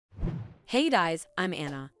Hey guys, I'm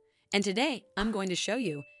Anna, and today I'm going to show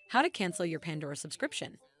you how to cancel your Pandora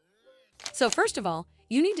subscription. So first of all,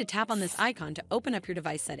 you need to tap on this icon to open up your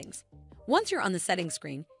device settings. Once you're on the settings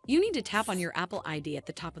screen, you need to tap on your Apple ID at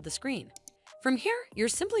the top of the screen. From here, you're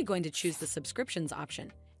simply going to choose the subscriptions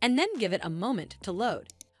option, and then give it a moment to load.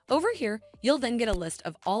 Over here, you'll then get a list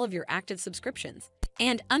of all of your active subscriptions,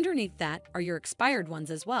 and underneath that are your expired ones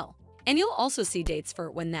as well. And you'll also see dates for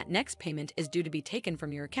when that next payment is due to be taken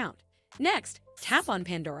from your account. Next, tap on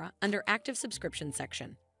Pandora under Active Subscription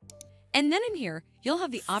section. And then in here, you'll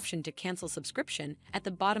have the option to cancel subscription at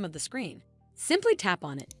the bottom of the screen. Simply tap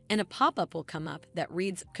on it, and a pop-up will come up that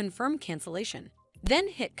reads Confirm Cancellation. Then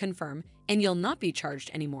hit Confirm, and you'll not be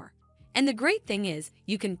charged anymore. And the great thing is,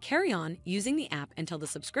 you can carry on using the app until the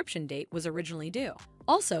subscription date was originally due.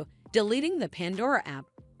 Also, deleting the Pandora app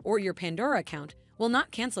or your Pandora account will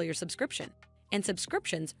not cancel your subscription, and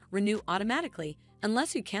subscriptions renew automatically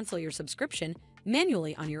unless you cancel your subscription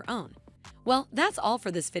manually on your own. Well, that's all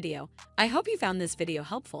for this video. I hope you found this video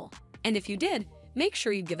helpful, and if you did, make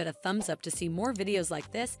sure you give it a thumbs up to see more videos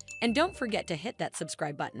like this, and don't forget to hit that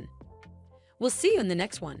subscribe button. We'll see you in the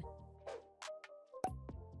next one.